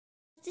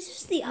This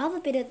is the other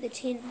bit of the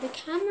tin. The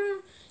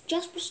camera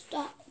just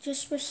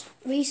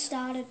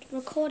restarted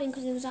recording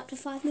because it was up to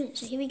 5 minutes.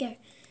 So here we go.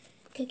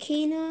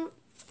 Kakina,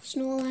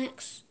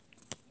 Snorlax,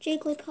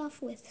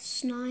 Jigglypuff with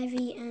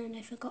Snivy, and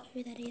I forgot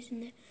who that is in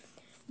there.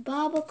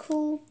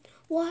 Barbacool,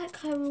 White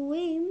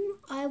Kyroim.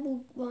 I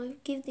will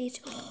give these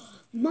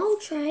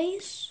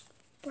Moltres,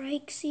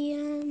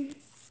 Braixen,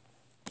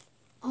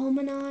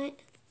 Almanite,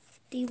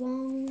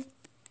 Dewong,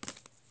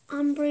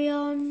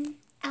 Umbreon,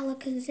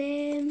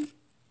 Alakazam,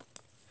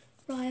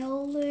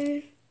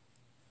 Riolu,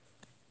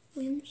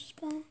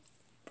 Whimspa,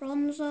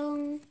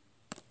 Bronzong,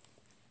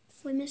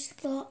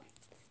 Whimsicott,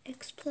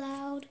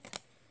 Exploud,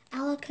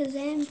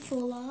 Alakazam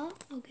full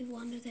art. I'll give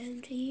one of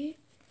them to you.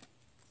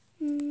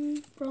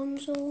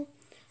 Bronzor,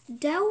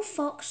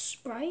 Delphox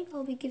Sprite.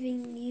 I'll be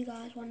giving you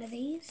guys one of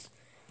these.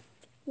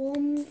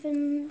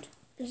 Wormvind,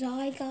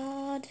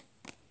 Zygarde,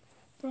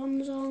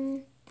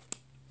 Bronzong,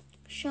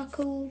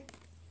 Shuckle,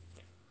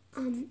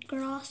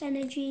 Grass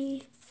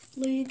Energy,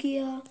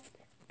 Lugia,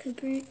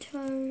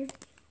 Kabuto,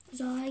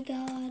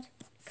 Zygarde,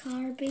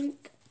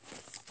 Carbink,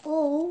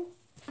 all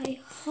a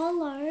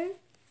holo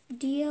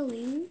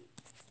dealing,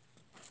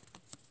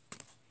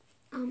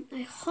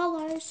 a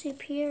holo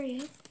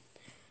superior,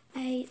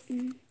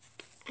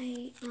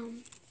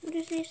 what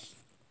is this?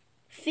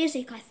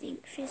 Physic, I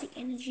think. Physic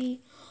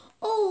Energy.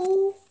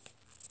 Oh,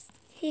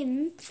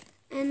 him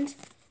and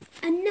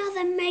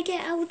another Mega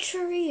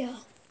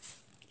Altaria.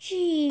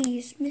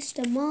 Jeez,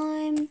 Mr.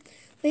 Mime,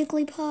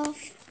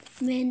 Wigglypuff,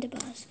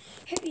 Mandibuzz.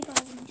 Hope you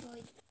guys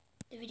enjoyed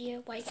the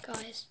video. Wait,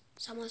 guys,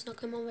 someone's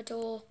knocking on my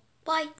door. Bye.